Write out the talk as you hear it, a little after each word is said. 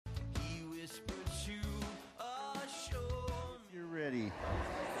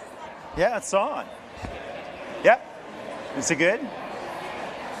Yeah, it's on. Yep. Is it good?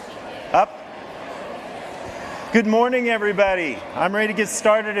 Up. Good morning, everybody. I'm ready to get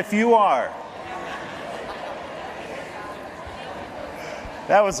started if you are.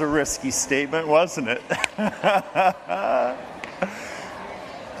 That was a risky statement, wasn't it?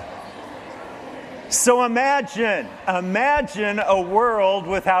 So imagine a world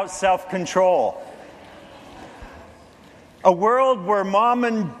without self-control. A world where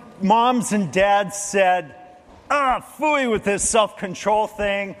moms and dads said, phooey with this self-control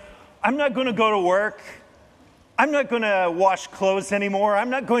thing. I'm not going to go to work. I'm not going to wash clothes anymore. I'm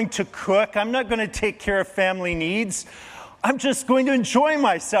not going to cook. I'm not going to take care of family needs. I'm just going to enjoy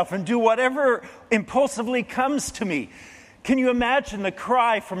myself and do whatever impulsively comes to me. Can you imagine the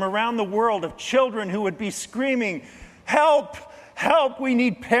cry from around the world of children who would be screaming, "Help! Help! We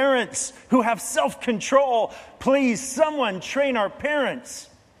need parents who have self-control. Please, someone train our parents."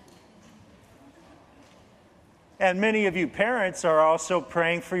 And many of you parents are also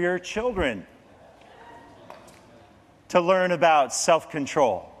praying for your children to learn about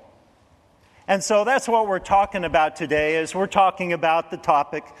self-control. And so that's what we're talking about today, is we're talking about the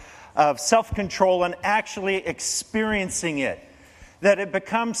topic of self-control and actually experiencing it. That it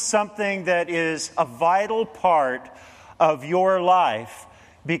becomes something that is a vital part of your life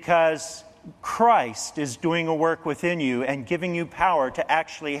because Christ is doing a work within you and giving you power to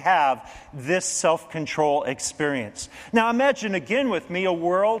actually have this self-control experience. Now imagine again with me a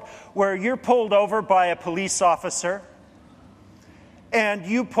world where you're pulled over by a police officer and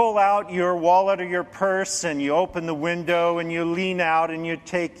you pull out your wallet or your purse and you open the window and you lean out and you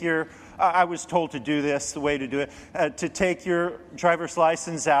take your, I was told to do this, the way to do it, to take your driver's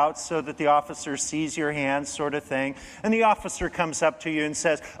license out so that the officer sees your hands, sort of thing. And the officer comes up to you and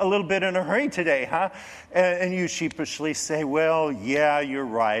says, "A little bit in a hurry today, huh?" And you sheepishly say, "Well, yeah, you're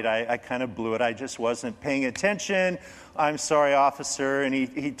right. I kind of blew it. I just wasn't paying attention. I'm sorry, officer." And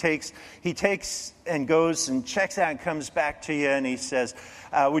he takes and goes and checks out and comes back to you and he says,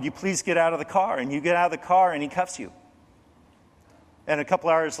 "Would you please get out of the car?" And you get out of the car and he cuffs you. And a couple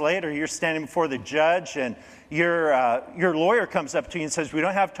hours later, you're standing before the judge and your lawyer comes up to you and says, "We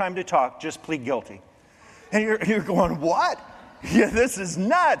don't have time to talk, just plead guilty." And you're going, "What? Yeah, this is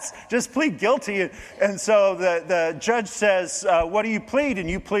nuts. Just plead guilty." And so the judge says, "What do you plead?" And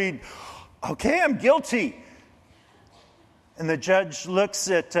you plead, "Okay, I'm guilty." And the judge looks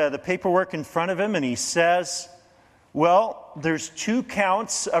at the paperwork in front of him and he says, "Well, there's 2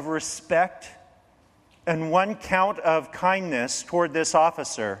 counts of respect and 1 count of kindness toward this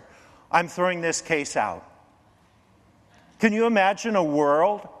officer. I'm throwing this case out." Can you imagine a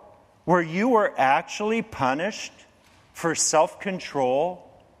world where you were actually punished for self-control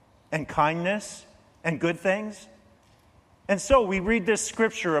and kindness and good things? And so we read this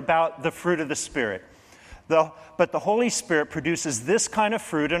scripture about the fruit of the Spirit. But the Holy Spirit produces this kind of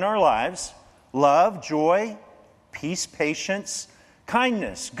fruit in our lives: love, joy, peace, patience,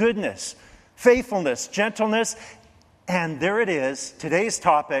 kindness, goodness, faithfulness, gentleness, and there it is, today's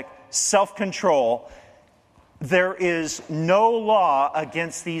topic, self-control. There is no law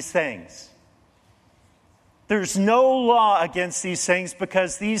against these things. There's no law against these things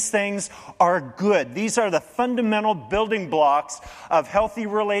because these things are good. These are the fundamental building blocks of healthy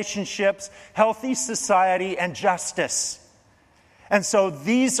relationships, healthy society, and justice. And so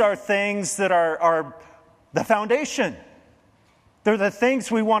these are things that are the foundation. They're the things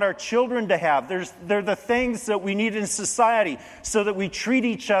we want our children to have. They're the things that we need in society so that we treat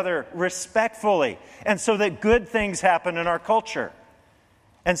each other respectfully and so that good things happen in our culture.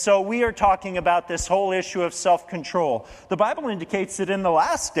 And so we are talking about this whole issue of self-control. The Bible indicates that in the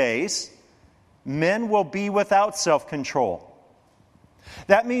last days, men will be without self-control.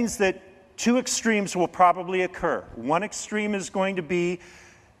 That means that 2 extremes will probably occur. One extreme is going to be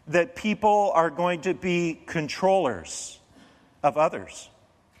that people are going to be controllers of others.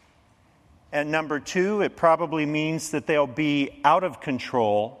 And number 2, it probably means that they'll be out of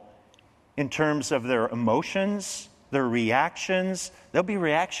control in terms of their emotions, their reactions. They'll be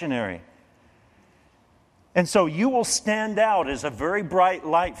reactionary. And so you will stand out as a very bright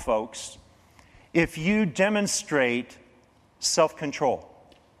light, folks, if you demonstrate self-control.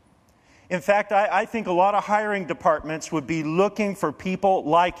 In fact, I think a lot of hiring departments would be looking for people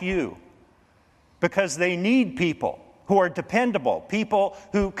like you because they need people who are dependable, people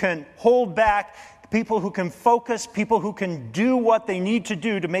who can hold back, people who can focus, people who can do what they need to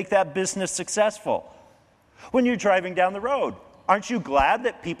do to make that business successful. When you're driving down the road, aren't you glad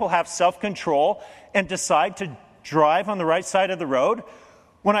that people have self-control and decide to drive on the right side of the road?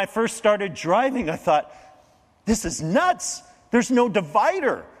 When I first started driving, I thought, this is nuts. There's no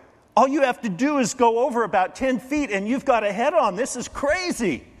divider. All you have to do is go over about 10 feet and you've got a head-on. This is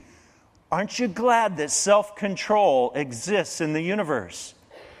crazy. Aren't you glad that self-control exists in the universe?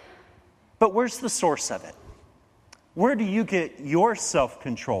 But where's the source of it? Where do you get your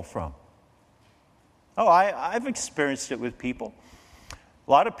self-control from? Oh, I've experienced it with people.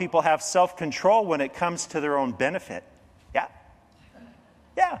 A lot of people have self-control when it comes to their own benefit. Yeah.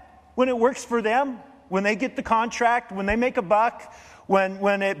 When it works for them, when they get the contract, when they make a buck,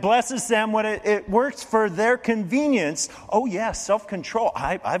 when it blesses them, when it works for their convenience. Oh, yeah, self-control.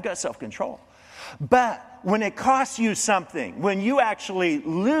 I've got self-control. But when it costs you something, when you actually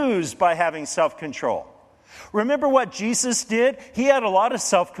lose by having self-control. Remember what Jesus did? He had a lot of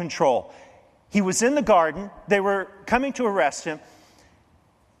self-control. He was in the garden. They were coming to arrest him.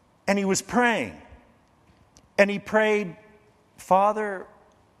 And he was praying. And he prayed, Father,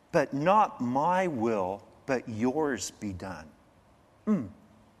 but not my will, but yours be done.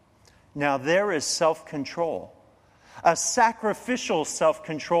 Now there is self-control. A sacrificial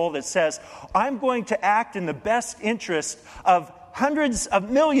self-control that says, I'm going to act in the best interest of hundreds of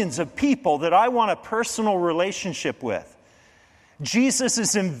millions of people that I want a personal relationship with. Jesus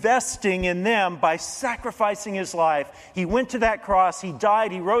is investing in them by sacrificing his life. He went to that cross, he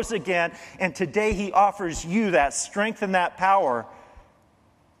died, he rose again, and today he offers you that strength and that power,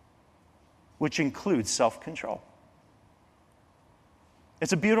 which includes self-control.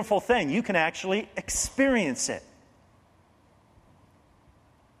 It's a beautiful thing. You can actually experience it.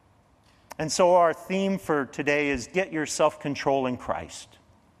 And so our theme for today is get your self-control in Christ.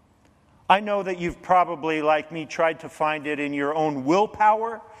 I know that you've probably, like me, tried to find it in your own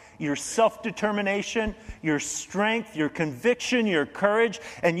willpower, your self-determination, your strength, your conviction, your courage,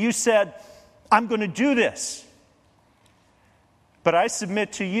 and you said, I'm going to do this. But I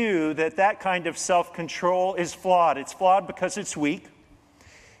submit to you that that kind of self-control is flawed. It's flawed because it's weak.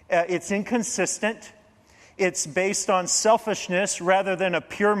 It's inconsistent. It's based on selfishness rather than a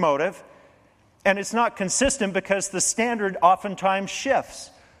pure motive. And it's not consistent because the standard oftentimes shifts.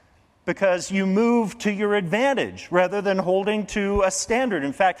 Because you move to your advantage rather than holding to a standard.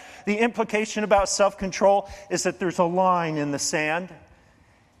 In fact, the implication about self-control is that there's a line in the sand.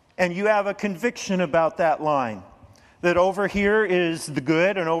 And you have a conviction about that line. That over here is the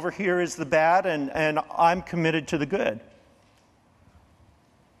good and over here is the bad, and I'm committed to the good.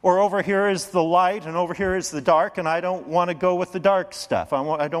 Or over here is the light and over here is the dark, and I don't want to go with the dark stuff.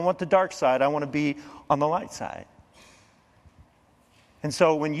 I don't want the dark side. I want to be on the light side. And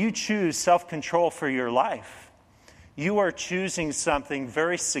so when you choose self-control for your life, you are choosing something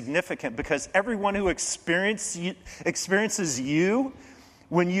very significant, because everyone who experiences you,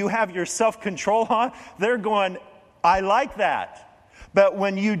 when you have your self-control on, they're going, I like that. But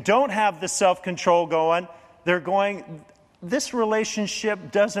when you don't have the self-control going, they're going, this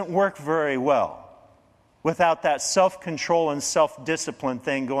relationship doesn't work very well without that self-control and self-discipline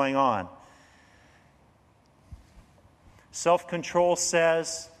thing going on. Self-control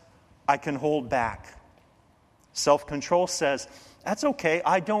says, I can hold back. Self-control says, that's okay,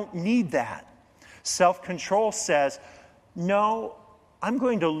 I don't need that. Self-control says, no, I'm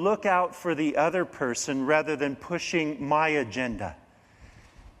going to look out for the other person rather than pushing my agenda.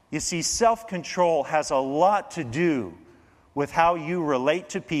 You see, self-control has a lot to do with how you relate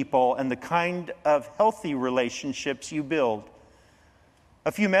to people and the kind of healthy relationships you build.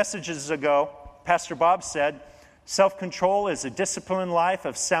 A few messages ago, Pastor Bob said, self-control is a disciplined life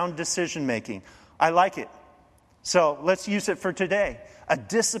of sound decision-making. I like it. So let's use it for today. A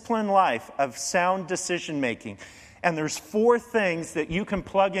disciplined life of sound decision-making. And there's 4 things that you can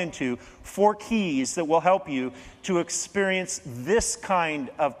plug into, 4 keys that will help you to experience this kind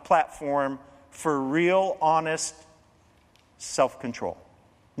of platform for real, honest self-control.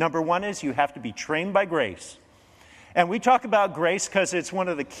 Number 1 is you have to be trained by grace. And we talk about grace because it's one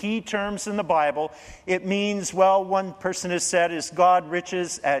of the key terms in the Bible. It means, well, one person has said, is God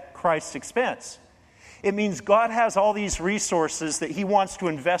riches at Christ's expense. It means God has all these resources that he wants to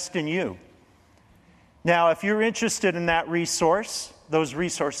invest in you. Now, if you're interested in that resource, those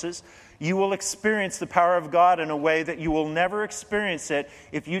resources, you will experience the power of God in a way that you will never experience it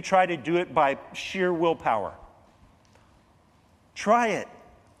if you try to do it by sheer willpower. Try it.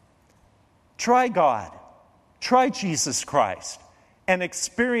 Try God. Try Jesus Christ and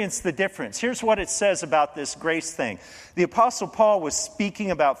experience the difference. Here's what it says about this grace thing. The Apostle Paul was speaking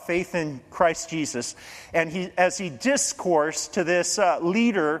about faith in Christ Jesus, and as he discoursed to this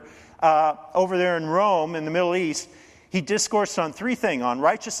leader over there in Rome in the Middle East, he discoursed on 3 things, on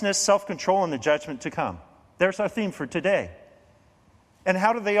righteousness, self-control, and the judgment to come. There's our theme for today. And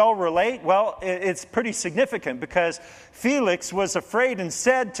how do they all relate? Well, it's pretty significant because Felix was afraid and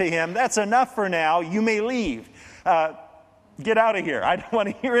said to him, "That's enough for now. You may leave. Get out of here. I don't want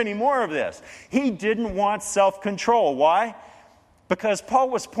to hear any more of this." He didn't want self-control. Why? Because Paul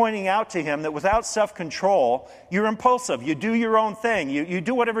was pointing out to him that without self-control, you're impulsive. You do your own thing. You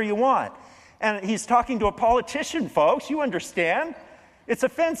do whatever you want. And he's talking to a politician, folks. You understand? It's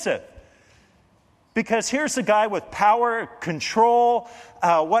offensive. Because here's a guy with power, control.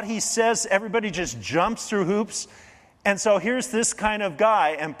 What he says, everybody just jumps through hoops. And so here's this kind of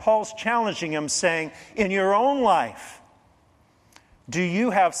guy, and Paul's challenging him, saying, in your own life, do you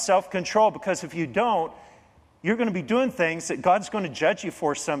have self-control? Because if you don't, you're going to be doing things that God's going to judge you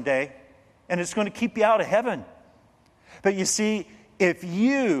for someday, and it's going to keep you out of heaven. But you see, if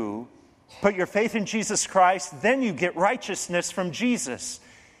you put your faith in Jesus Christ, then you get righteousness from Jesus.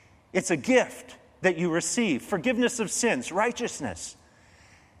 It's a gift that you receive, forgiveness of sins, righteousness.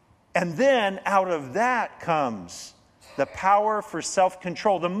 And then out of that comes the power for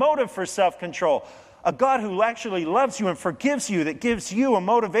self-control, the motive for self-control. A God who actually loves you and forgives you, that gives you a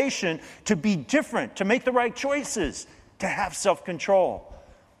motivation to be different, to make the right choices, to have self-control.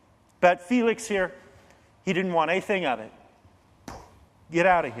 But Felix here, he didn't want anything of it. Get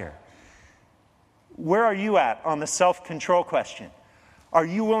out of here. Where are you at on the self-control question? Are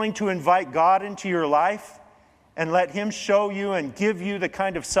you willing to invite God into your life and let Him show you and give you the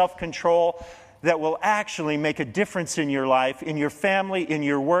kind of self-control that will actually make a difference in your life, in your family, in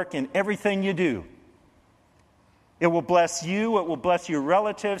your work, in everything you do? It will bless you, it will bless your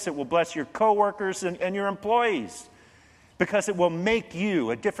relatives, it will bless your coworkers and your employees, because it will make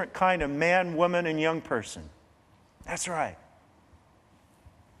you a different kind of man, woman, and young person. That's right.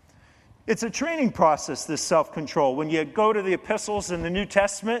 It's a training process, this self-control. When you go to the epistles in the New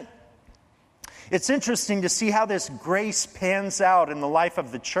Testament, it's interesting to see how this grace pans out in the life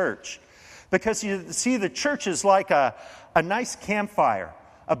of the church. Because you see, the church is like a nice campfire.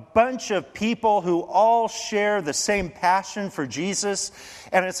 A bunch of people who all share the same passion for Jesus.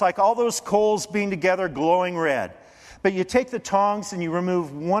 And it's like all those coals being together glowing red. But you take the tongs and you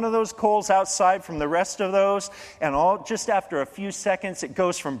remove one of those coals outside from the rest of those, and just after a few seconds, it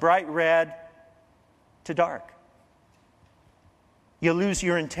goes from bright red to dark. You lose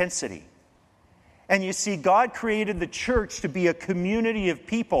your intensity. And you see, God created the church to be a community of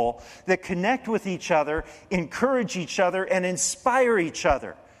people that connect with each other, encourage each other, and inspire each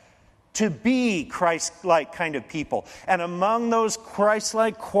other to be Christ-like kind of people. And among those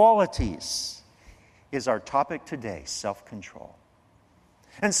Christ-like qualities is our topic today, self-control.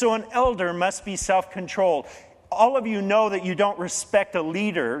 And so an elder must be self-controlled. All of you know that you don't respect a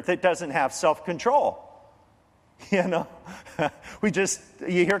leader that doesn't have self-control. You know,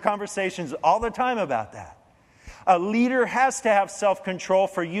 you hear conversations all the time about that. A leader has to have self-control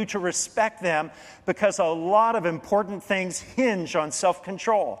for you to respect them, because a lot of important things hinge on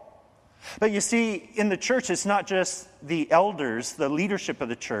self-control. But you see, in the church, it's not just the elders, the leadership of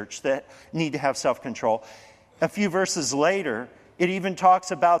the church, that need to have self-control. A few verses later, it even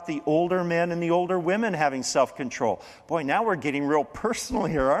talks about the older men and the older women having self-control. Boy, now we're getting real personal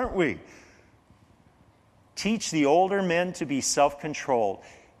here, aren't we? Teach the older men to be self-controlled.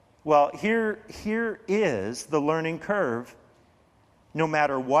 Well, here is the learning curve. No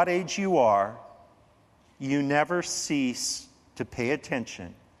matter what age you are, you never cease to pay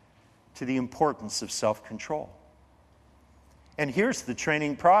attention to the importance of self-control. And here's the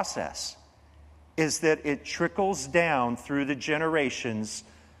training process, is that it trickles down through the generations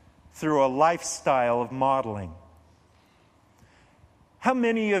through a lifestyle of modeling. How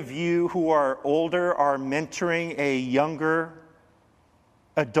many of you who are older are mentoring a younger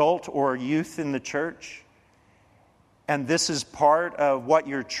adult or youth in the church? And this is part of what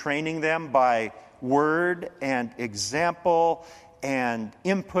you're training them by word and example and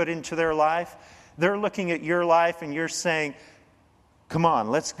input into their life. They're looking at your life and you're saying, come on,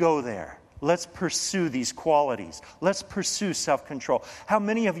 let's go there. Let's pursue these qualities. Let's pursue self-control. How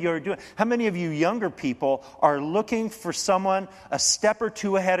many of you are doing? How many of you younger people are looking for someone a step or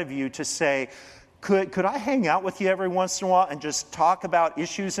two ahead of you to say, could I hang out with you every once in a while and just talk about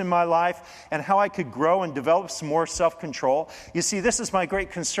issues in my life and how I could grow and develop some more self-control? You see, this is my great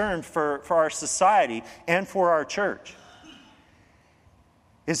concern for our society and for our church,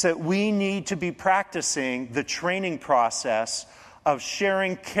 is that we need to be practicing the training process of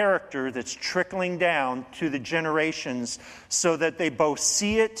sharing character that's trickling down to the generations so that they both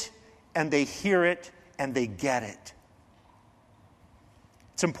see it and they hear it and they get it.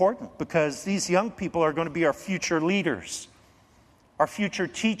 It's important because these young people are going to be our future leaders, our future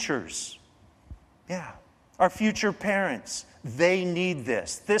teachers, our future parents, They need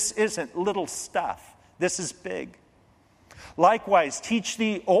this. This isn't little stuff. This is big. Likewise, teach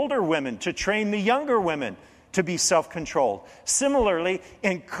the older women to train the younger women to be self-controlled. Similarly,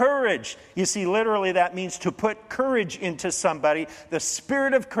 encourage. You see, literally that means to put courage into somebody, the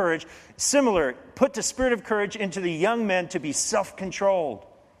spirit of courage. Similar, put the spirit of courage into the young men to be self-controlled.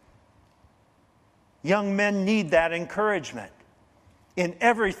 Young men need that encouragement. In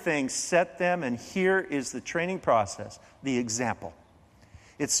everything, set them, and here is the training process, the example.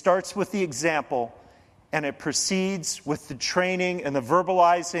 It starts with the example, and it proceeds with the training and the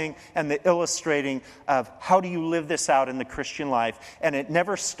verbalizing and the illustrating of how do you live this out in the Christian life. And it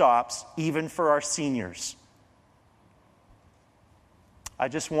never stops, even for our seniors. I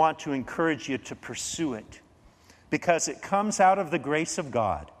just want to encourage you to pursue it because it comes out of the grace of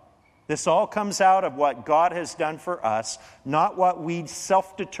God. This all comes out of what God has done for us, not what we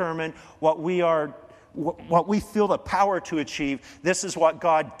self-determine, what we feel the power to achieve. This is what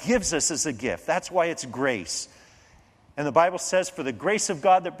God gives us as a gift. That's why it's grace. And the Bible says, for the grace of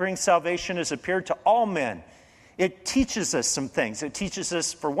God that brings salvation has appeared to all men. It teaches us some things. It teaches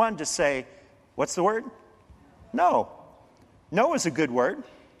us, for one, to say, what's the word? No. No is a good word.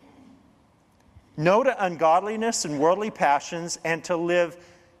 No to ungodliness and worldly passions, and to live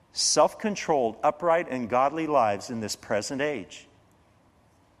self-controlled, upright, and godly lives in this present age.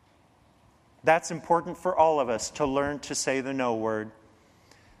 That's important for all of us to learn to say the no word.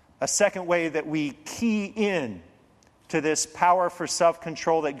 A second way that we key in to this power for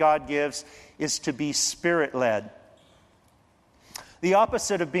self-control that God gives is to be Spirit-led. The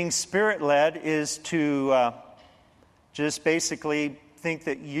opposite of being Spirit-led is to just basically think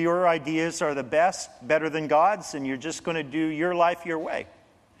that your ideas are the best, better than God's, and you're just going to do your life your way.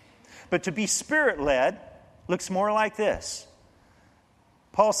 But to be Spirit-led looks more like this.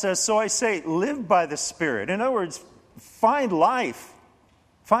 Paul says, so I say, live by the Spirit. In other words, find life.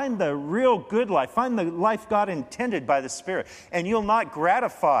 Find the real good life. Find the life God intended by the Spirit. And you'll not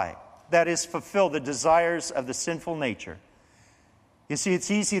gratify, that is, fulfill the desires of the sinful nature. You see,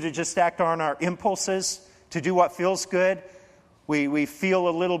 it's easy to just act on our impulses, to do what feels good. We feel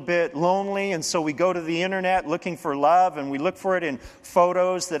a little bit lonely, and so we go to the internet looking for love, and we look for it in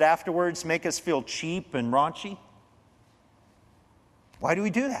photos that afterwards make us feel cheap and raunchy. Why do we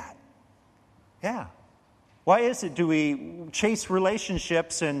do that? Yeah. Why is it do we chase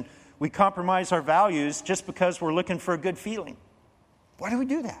relationships and we compromise our values just because we're looking for a good feeling? Why do we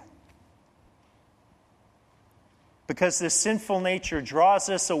do that? Because this sinful nature draws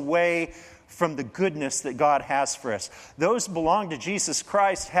us away from the goodness that God has for us. Those who belong to Jesus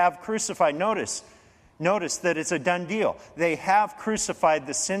Christ have crucified. Notice that it's a done deal. They have crucified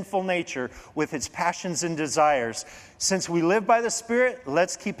the sinful nature with its passions and desires. Since we live by the Spirit,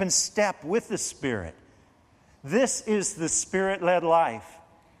 let's keep in step with the Spirit. This is the Spirit-led life.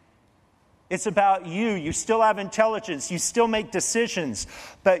 It's about you. You still have intelligence. You still make decisions.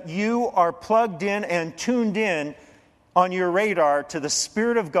 But you are plugged in and tuned in on your radar to the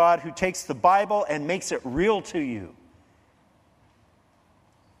Spirit of God who takes the Bible and makes it real to you.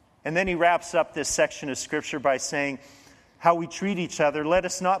 And then he wraps up this section of Scripture by saying, how we treat each other, let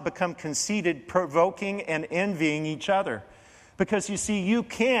us not become conceited, provoking and envying each other. Because you see, you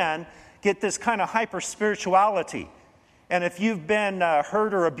can get this kind of hyper-spirituality. And if you've been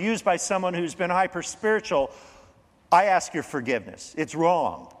hurt or abused by someone who's been hyper-spiritual, I ask your forgiveness. It's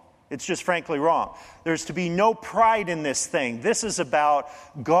wrong. It's just frankly wrong. There's to be no pride in this thing. This is about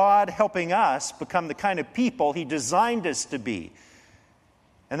God helping us become the kind of people He designed us to be.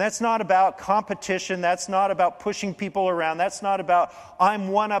 And that's not about competition. That's not about pushing people around. That's not about I'm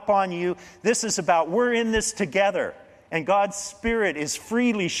one up on you. This is about we're in this together. And God's Spirit is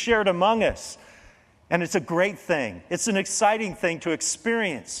freely shared among us. And it's a great thing. It's an exciting thing to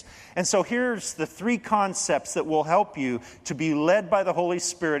experience. And so here's the three concepts that will help you to be led by the Holy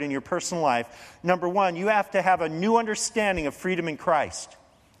Spirit in your personal life. Number one, you have to have a new understanding of freedom in Christ.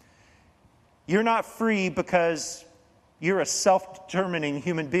 You're not free because you're a self-determining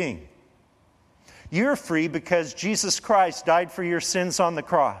human being. You're free because Jesus Christ died for your sins on the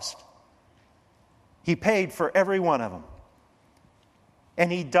cross. He paid for every one of them.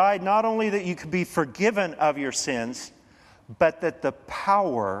 And He died not only that you could be forgiven of your sins, but that the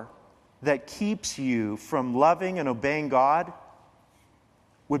power that keeps you from loving and obeying God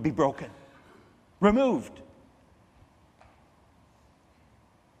would be broken, removed.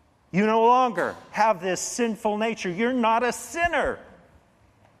 You no longer have this sinful nature. You're not a sinner.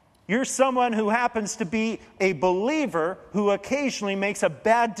 You're someone who happens to be a believer who occasionally makes a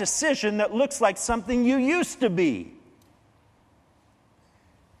bad decision that looks like something you used to be.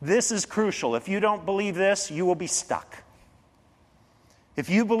 This is crucial. If you don't believe this, you will be stuck. if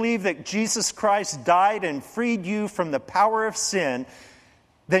you believe that Jesus Christ died and freed you from the power of sin,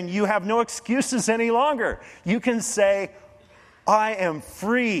 then you have no excuses any longer. You can say, I am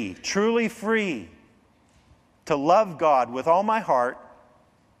free, truly free, to love God with all my heart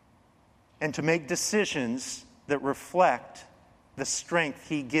and to make decisions that reflect the strength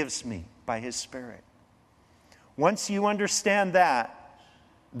He gives me by His Spirit. Once you understand that,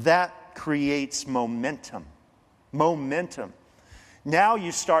 that creates momentum. Momentum. Now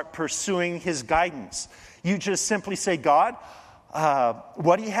you start pursuing His guidance. You just simply say, God,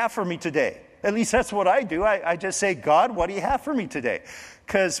 what do you have for me today? At least that's what I do. I just say, God, what do you have for me today?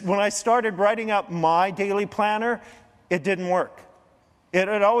 Because when I started writing up my daily planner, it didn't work. It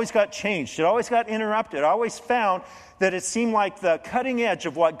always got changed. It always got interrupted. I always found that it seemed like the cutting edge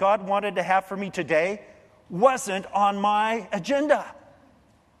of what God wanted to have for me today wasn't on my agenda.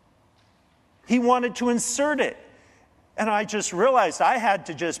 He wanted to insert it. And I just realized I had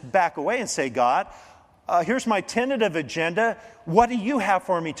to just back away and say, God, here's my tentative agenda. What do you have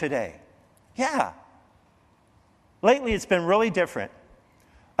for me today? Yeah. Lately, it's been really different.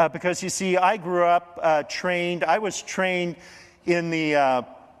 Because, you see, I grew up I was trained in the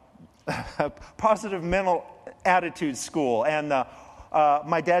positive mental attitude school. And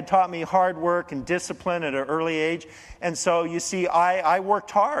my dad taught me hard work and discipline at an early age. And so, you see, I worked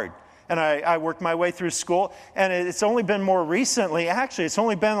hard. And I worked my way through school. And it's only been more recently, actually, it's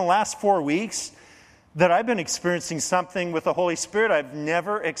only been the last 4 weeks that I've been experiencing something with the Holy Spirit I've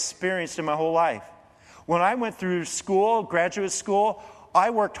never experienced in my whole life. When I went through school, graduate school,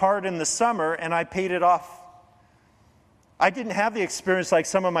 I worked hard in the summer and I paid it off. I didn't have the experience like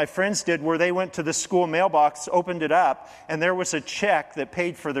some of my friends did where they went to the school mailbox, opened it up, and there was a check that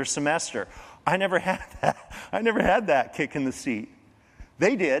paid for their semester. I never had that. I never had that kick in the seat.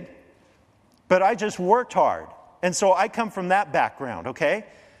 They did. But I just worked hard. And so I come from that background, okay?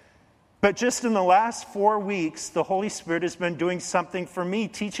 But just in the last 4 weeks, the Holy Spirit has been doing something for me,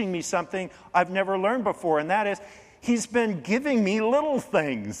 teaching me something I've never learned before. And that is, He's been giving me little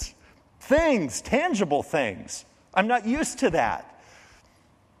things, tangible things. I'm not used to that.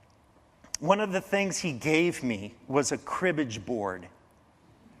 One of the things He gave me was a cribbage board.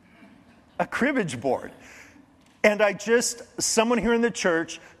 A cribbage board. And someone here in the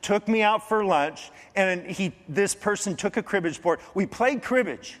church took me out for lunch, and this person took a cribbage board. We played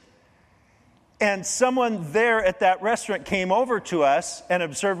cribbage. And someone there at that restaurant came over to us and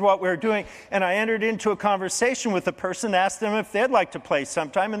observed what we were doing. And I entered into a conversation with the person, asked them if they'd like to play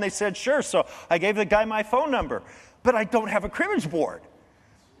sometime, and they said, sure. So I gave the guy my phone number. But I don't have a cribbage board.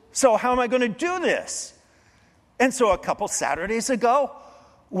 So how am I going to do this? And so a couple Saturdays ago,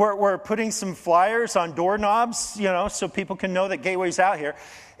 we're putting some flyers on doorknobs, so people can know that Gateway's out here.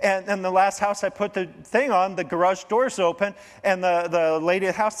 And the last house I put the thing on, the garage door's open, and the lady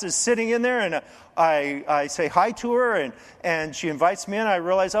at the house is sitting in there, and I say hi to her, and she invites me in. I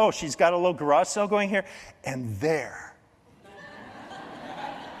realize, she's got a little garage sale going here. And there.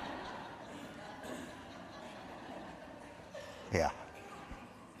 Yeah.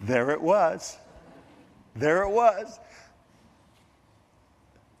 There it was. There it was.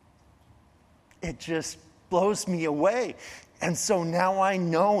 It just blows me away. And so now I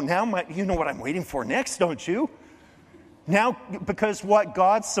know. You know what I'm waiting for next, don't you? Now, because what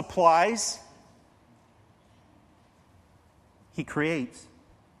God supplies, He creates.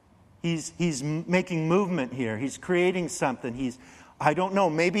 He's making movement here. He's creating something. I don't know,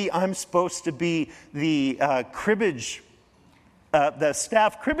 maybe I'm supposed to be the the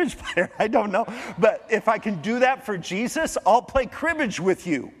staff cribbage player. I don't know. But if I can do that for Jesus, I'll play cribbage with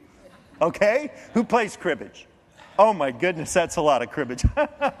you. Okay? Who plays cribbage? Oh my goodness, that's a lot of cribbage.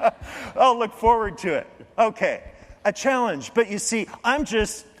 I'll look forward to it. Okay. A challenge. But you see, I'm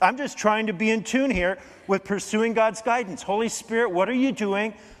just trying to be in tune here with pursuing God's guidance. Holy Spirit, what are you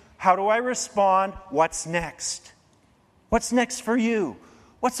doing? How do I respond? What's next? What's next for you?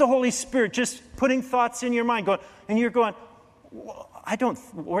 What's the Holy Spirit just putting thoughts in your mind and you're going,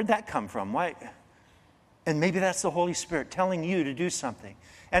 where'd that come from? Why? And maybe that's the Holy Spirit telling you to do something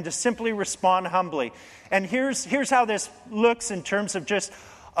and to simply respond humbly. And here's how this looks in terms of just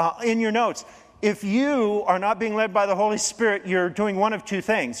in your notes. If you are not being led by the Holy Spirit, you're doing one of two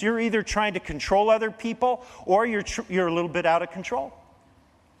things. You're either trying to control other people or you're a little bit out of control.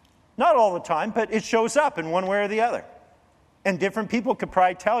 Not all the time, but it shows up in one way or the other. And different people could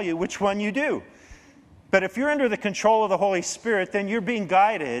probably tell you which one you do. But if you're under the control of the Holy Spirit, then you're being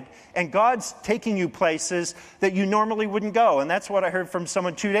guided, and God's taking you places that you normally wouldn't go. And that's what I heard from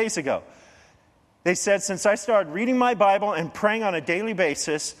someone 2 days ago. They said, since I started reading my Bible and praying on a daily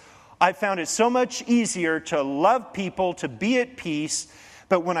basis, I found it so much easier to love people, to be at peace,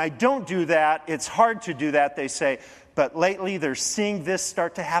 But when I don't do that, it's hard to do that, they say. But lately, they're seeing this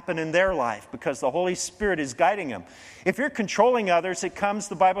start to happen in their life because the Holy Spirit is guiding them. If you're controlling others, it comes,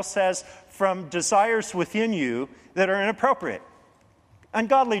 the Bible says, from desires within you that are inappropriate.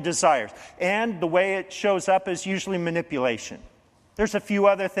 Ungodly desires. And the way it shows up is usually manipulation. There's a few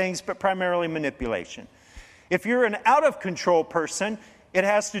other things, but primarily manipulation. If you're an out-of-control person, it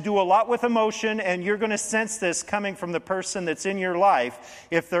has to do a lot with emotion, and you're going to sense this coming from the person that's in your life.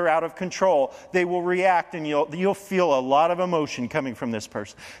 If they're out of control, they will react, and you'll feel a lot of emotion coming from this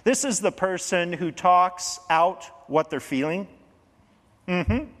person. This is the person who talks out what they're feeling.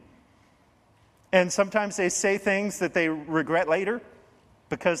 And sometimes they say things that they regret later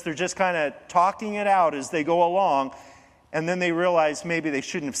because they're just kind of talking it out as they go along, and then they realize maybe they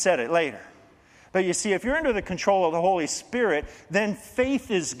shouldn't have said it later. But you see, if you're under the control of the Holy Spirit, then faith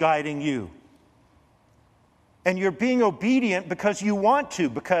is guiding you. And you're being obedient because you want to,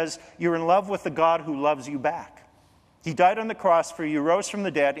 because you're in love with the God who loves you back. He died on the cross for you, rose from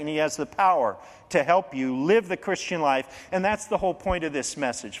the dead, and He has the power to help you live the Christian life. And that's the whole point of this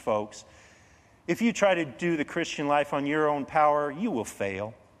message, folks. If you try to do the Christian life on your own power, you will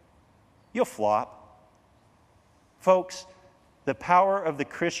fail. You'll flop. Folks, the power of the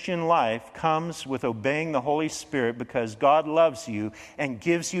Christian life comes with obeying the Holy Spirit because God loves you and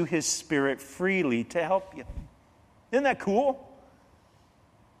gives you His Spirit freely to help you. Isn't that cool?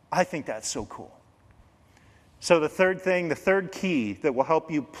 I think that's so cool. So the third key that will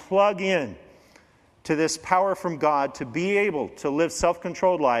help you plug in to this power from God to be able to live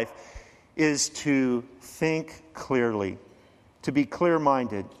self-controlled life is to think clearly, to be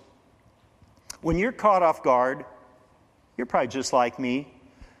clear-minded. When you're caught off guard, you're probably just like me.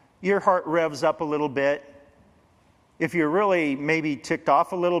 Your heart revs up a little bit. If you're really maybe ticked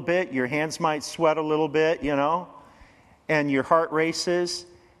off a little bit, your hands might sweat a little bit, and your heart races,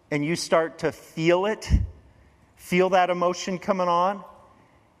 and you start to feel it, feel that emotion coming on.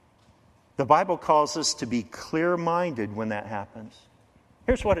 The Bible calls us to be clear-minded when that happens.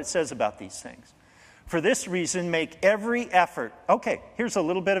 Here's what it says about these things. For this reason, make every effort. Okay, here's a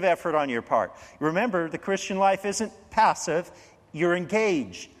little bit of effort on your part. Remember, the Christian life isn't passive. You're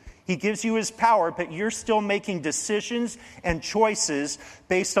engaged. He gives you His power, but you're still making decisions and choices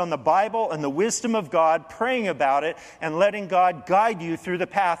based on the Bible and the wisdom of God, praying about it, and letting God guide you through the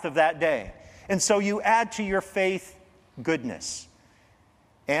path of that day. And so you add to your faith goodness.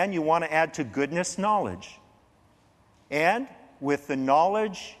 And you want to add to goodness knowledge. And with the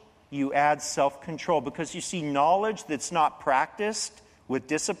knowledge, you add self-control. Because you see, knowledge that's not practiced with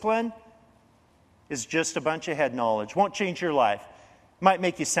discipline is just a bunch of head knowledge. Won't change your life. Might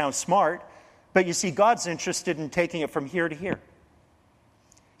make you sound smart, but you see, God's interested in taking it from here to here.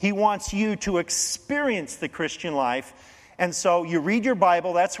 He wants you to experience the Christian life. And so you read your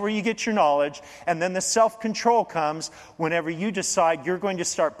Bible, that's where you get your knowledge, and then the self-control comes whenever you decide you're going to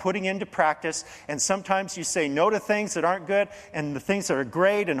start putting into practice, and sometimes you say no to things that aren't good, and the things that are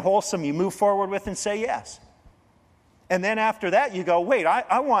great and wholesome you move forward with and say yes. And then after that you go, wait,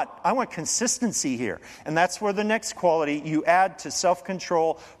 I want consistency here. And that's where the next quality you add to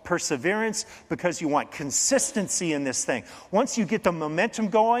self-control, perseverance, because you want consistency in this thing. Once you get the momentum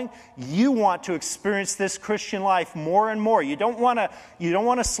going, you want to experience this Christian life more and more. You don't want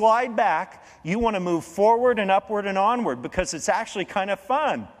to slide back. You want to move forward and upward and onward because it's actually kind of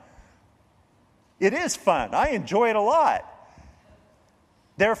fun. It is fun. I enjoy it a lot.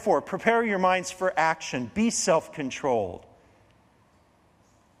 Therefore, prepare your minds for action. Be self-controlled.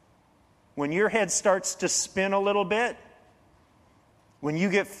 When your head starts to spin a little bit, when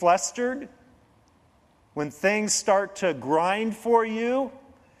you get flustered, when things start to grind for you,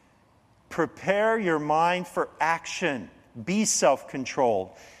 prepare your mind for action. Be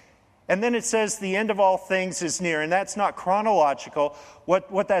self-controlled. And then it says the end of all things is near, and that's not chronological.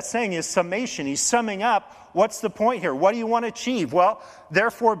 What that's saying is summation. He's summing up. What's the point here? What do you want to achieve? Well,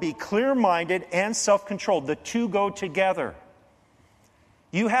 therefore be clear-minded and self-controlled. The two go together.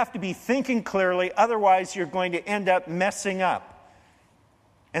 You have to be thinking clearly, otherwise you're going to end up messing up.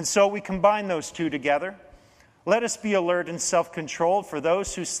 And so we combine those two together. Let us be alert and self-controlled. For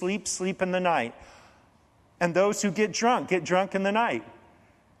those who sleep, sleep in the night. And those who get drunk in the night.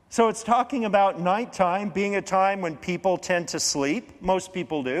 So it's talking about nighttime being a time when people tend to sleep. Most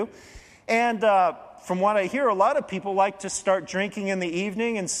people do. And from what I hear, a lot of people like to start drinking in the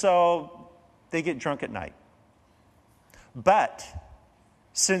evening, and so they get drunk at night. But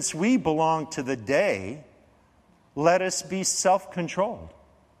since we belong to the day, let us be self-controlled.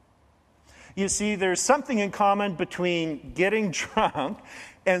 You see, there's something in common between getting drunk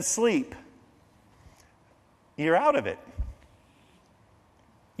and sleep. You're out of it.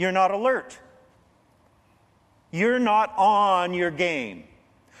 You're not alert. You're not on your game.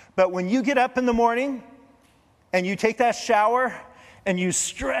 But when you get up in the morning and you take that shower and you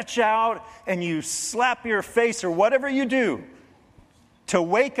stretch out and you slap your face or whatever you do to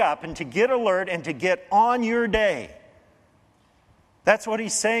wake up and to get alert and to get on your day, that's what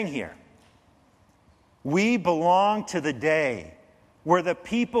he's saying here. We belong to the day. We're the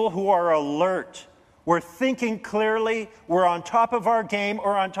people who are alert. We're thinking clearly. We're on top of our game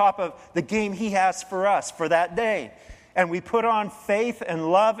or on top of the game he has for us for that day. And we put on faith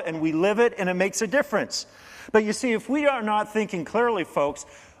and love and we live it and it makes a difference. But you see, if we are not thinking clearly, folks,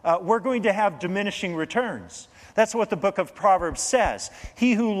 we're going to have diminishing returns. That's what the book of Proverbs says.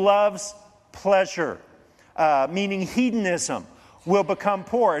 He who loves pleasure, meaning hedonism, will become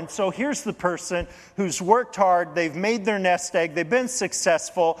poor. And so here's the person who's worked hard, they've made their nest egg, they've been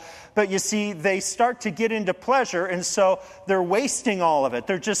successful, but you see, they start to get into pleasure, and so they're wasting all of it.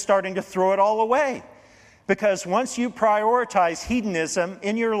 They're just starting to throw it all away. Because once you prioritize hedonism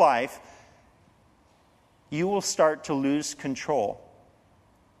in your life, you will start to lose control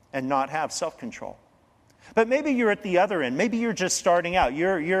and not have self-control. But maybe you're at the other end. Maybe you're just starting out.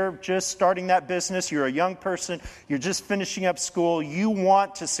 You're just starting that business. You're a young person. You're just finishing up school. You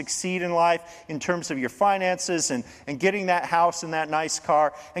want to succeed in life in terms of your finances and getting that house and that nice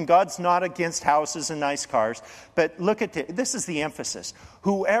car. And God's not against houses and nice cars. But look at this is the emphasis.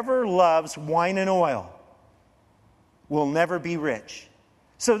 Whoever loves wine and oil will never be rich.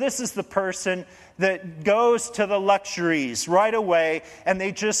 So this is the person that goes to the luxuries right away and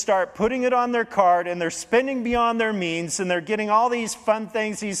they just start putting it on their card and they're spending beyond their means and they're getting all these fun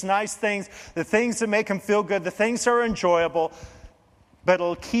things, these nice things, the things that make them feel good, the things that are enjoyable, but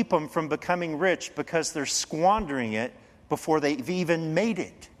it'll keep them from becoming rich because they're squandering it before they've even made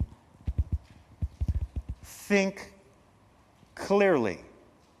it. Think clearly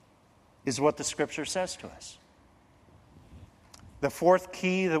is what the Scripture says to us. The fourth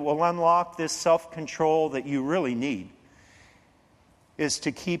key that will unlock this self-control that you really need is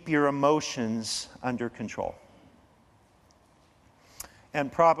to keep your emotions under control.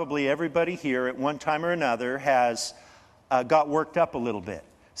 And probably everybody here at one time or another has got worked up a little bit.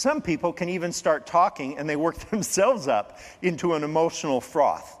 Some people can even start talking and they work themselves up into an emotional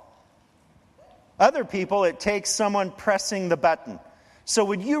froth. Other people, it takes someone pressing the button. So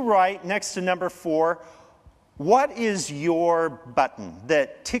would you write next to number 4, what is your button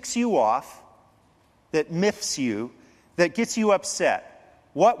that ticks you off, that miffs you, that gets you upset?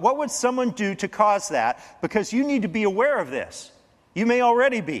 What would someone do to cause that? Because you need to be aware of this. You may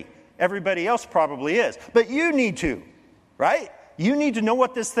already be. Everybody else probably is. But you need to, right? You need to know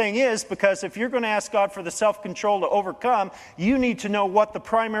what this thing is, because if you're going to ask God for the self-control to overcome, you need to know what the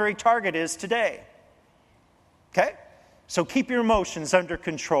primary target is today. Okay? So keep your emotions under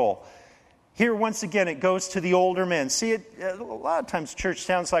control. Here, once again, it goes to the older men. See, a lot of times church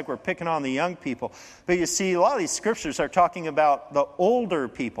sounds like we're picking on the young people. But you see, a lot of these scriptures are talking about the older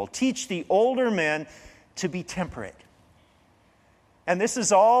people. Teach the older men to be temperate. And this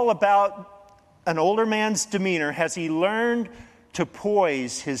is all about an older man's demeanor. Has he learned to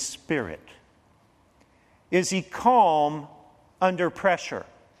poise his spirit? Is he calm under pressure?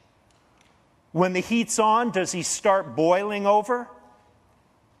 When the heat's on, does he start boiling over?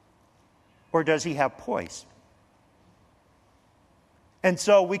 Or does he have poise? And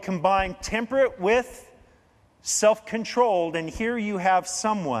so we combine temperate with self-controlled, and here you have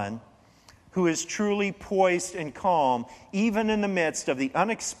someone who is truly poised and calm, even in the midst of the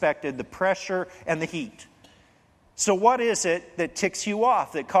unexpected, the pressure, and the heat. So what is it that ticks you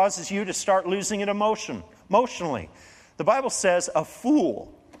off, that causes you to start losing it emotionally? The Bible says a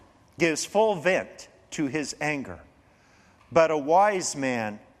fool gives full vent to his anger, but a wise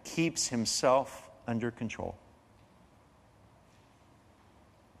man keeps himself under control.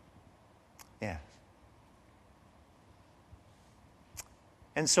 Yes.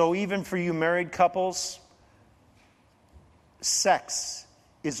 And so even for you married couples, sex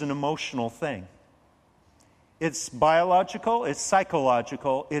is an emotional thing. It's biological, it's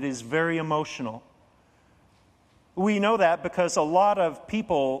psychological, it is very emotional. We know that because a lot of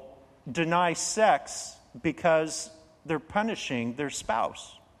people deny sex because they're punishing their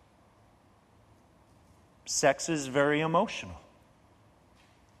spouse. Sex is very emotional.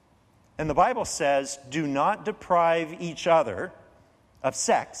 And the Bible says, do not deprive each other of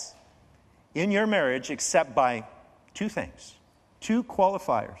sex in your marriage except by 2 things, 2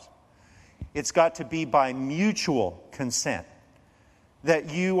 qualifiers. It's got to be by mutual consent,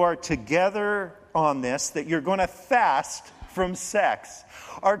 that you are together on this, that you're going to fast from sex.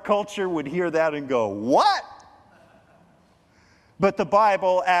 Our culture would hear that and go, what? But the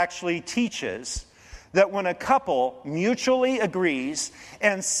Bible actually teaches that when a couple mutually agrees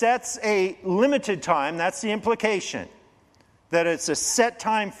and sets a limited time, that's the implication, that it's a set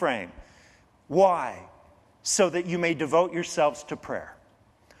time frame. Why? So that you may devote yourselves to prayer.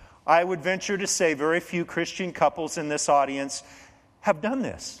 I would venture to say very few Christian couples in this audience have done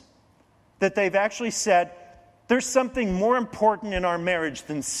this. That they've actually said, there's something more important in our marriage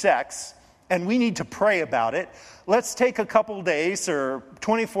than sex, and we need to pray about it. Let's take a couple days or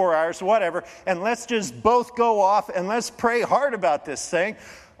 24 hours, whatever, and let's just both go off and let's pray hard about this thing.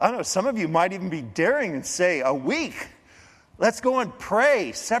 I don't know, some of you might even be daring and say, a week. Let's go and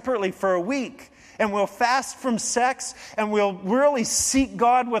pray separately for a week. And we'll fast from sex, and we'll really seek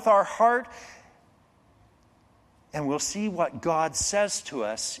God with our heart, and we'll see what God says to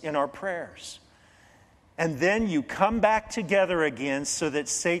us in our prayers. And then you come back together again so that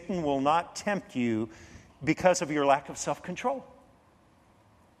Satan will not tempt you because of your lack of self-control.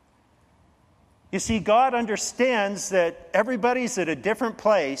 You see, God understands that everybody's at a different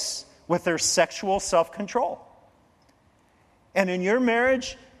place with their sexual self-control. And in your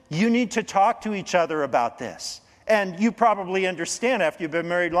marriage, you need to talk to each other about this. And you probably understand after you've been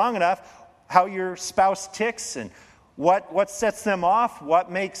married long enough how your spouse ticks and what sets them off,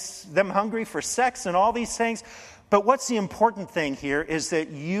 what makes them hungry for sex and all these things. But what's the important thing here is that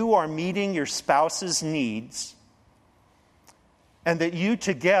you are meeting your spouse's needs and that you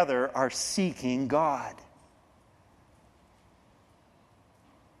together are seeking God.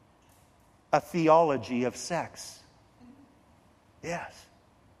 A theology of sex. Yes.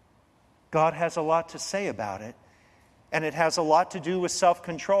 God has a lot to say about it, and it has a lot to do with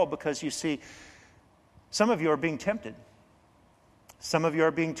self-control because, you see, some of you are being tempted. Some of you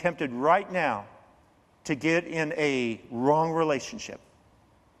are being tempted right now to get in a wrong relationship,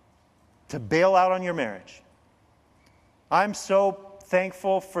 to bail out on your marriage. I'm so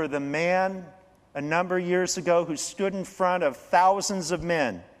thankful for the man a number of years ago who stood in front of thousands of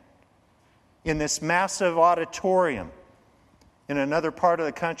men in this massive auditorium in another part of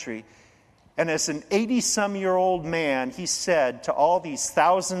the country. And as an 80-some-year-old man, he said to all these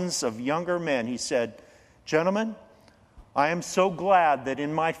thousands of younger men, he said, "Gentlemen, I am so glad that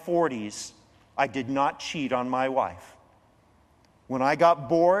in my 40s, I did not cheat on my wife. When I got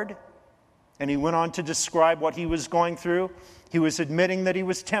bored," and he went on to describe what he was going through, he was admitting that he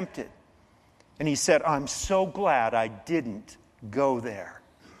was tempted. And he said, "I'm so glad I didn't go there."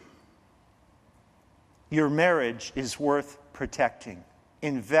 Your marriage is worth protecting.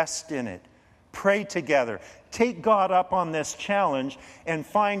 Invest in it. Pray together. Take God up on this challenge and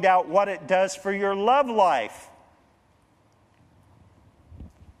find out what it does for your love life.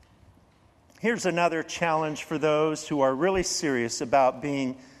 Here's another challenge for those who are really serious about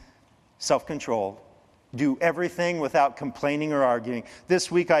being self-controlled. Do everything without complaining or arguing. This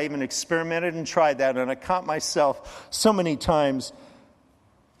week I even experimented and tried that, and I caught myself so many times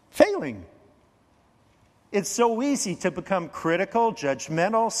failing. It's so easy to become critical,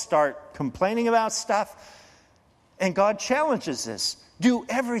 judgmental, start complaining about stuff. And God challenges us. Do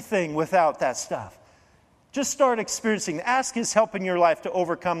everything without that stuff. Just start experiencing. Ask His help in your life to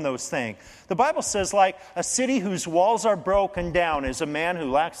overcome those things. The Bible says, like a city whose walls are broken down is a man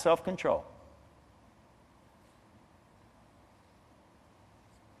who lacks self-control.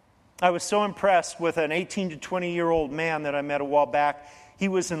 I was so impressed with an 18 to 20-year-old man that I met a while back. He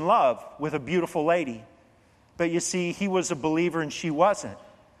was in love with a beautiful lady. But you see, he was a believer and she wasn't.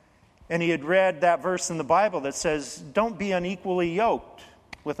 And he had read that verse in the Bible that says, don't be unequally yoked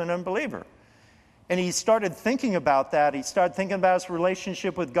with an unbeliever. And he started thinking about that. He started thinking about his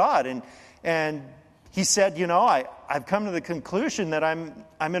relationship with God. And he said, I've come to the conclusion that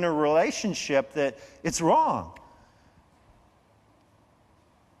I'm in a relationship that it's wrong.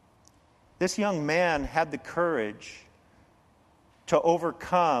 This young man had the courage to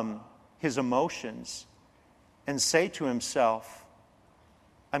overcome his emotions and say to himself,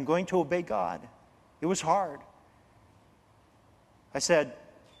 I'm going to obey God. It was hard. I said,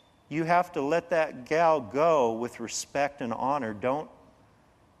 you have to let that gal go with respect and honor. Don't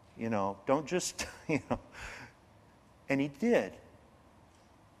just, And he did.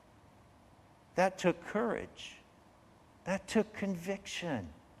 That took courage. That took conviction.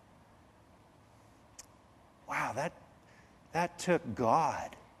 Wow, that took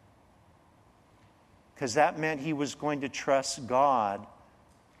God. Because that meant he was going to trust God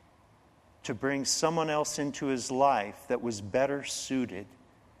to bring someone else into his life that was better suited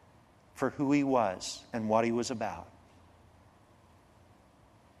for who he was and what he was about.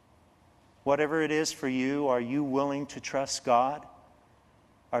 Whatever it is for you, are you willing to trust God?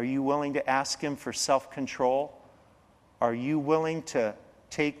 Are you willing to ask Him for self-control? are you willing to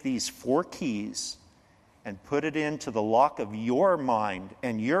take these 4 keys and put it into the lock of your mind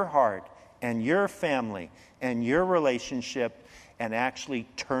and your heart and your family and your relationship and actually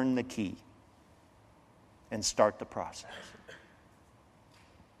turn the key and start the process?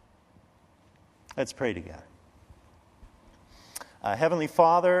 Let's pray together. Heavenly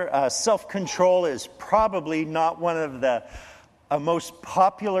Father, self-control is probably not one of the most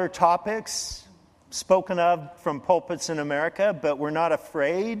popular topics spoken of from pulpits in America, but we're not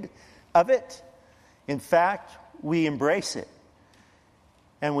afraid of it. In fact, we embrace it.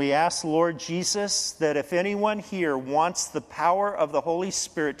 And we ask, Lord Jesus, that if anyone here wants the power of the Holy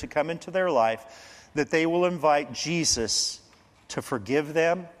Spirit to come into their life, that they will invite Jesus to forgive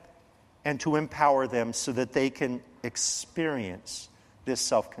them and to empower them so that they can experience this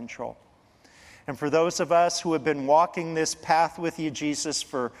self-control. And for those of us who have been walking this path with you, Jesus,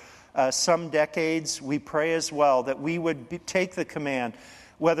 for some decades, we pray as well that we would take the command,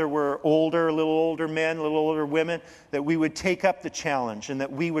 whether we're older, a little older men, a little older women, that we would take up the challenge and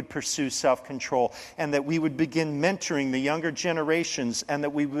that we would pursue self-control and that we would begin mentoring the younger generations and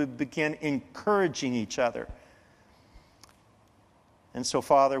that we would begin encouraging each other. And so,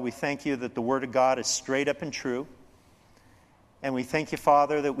 Father, we thank you that the Word of God is straight up and true. And we thank you,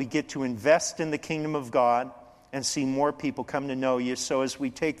 Father, that we get to invest in the kingdom of God and see more people come to know you. So as we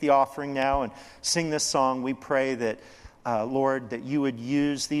take the offering now and sing this song, we pray that, Lord, that you would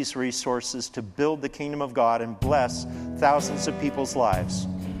use these resources to build the kingdom of God and bless thousands of people's lives.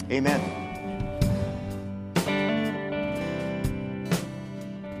 Amen.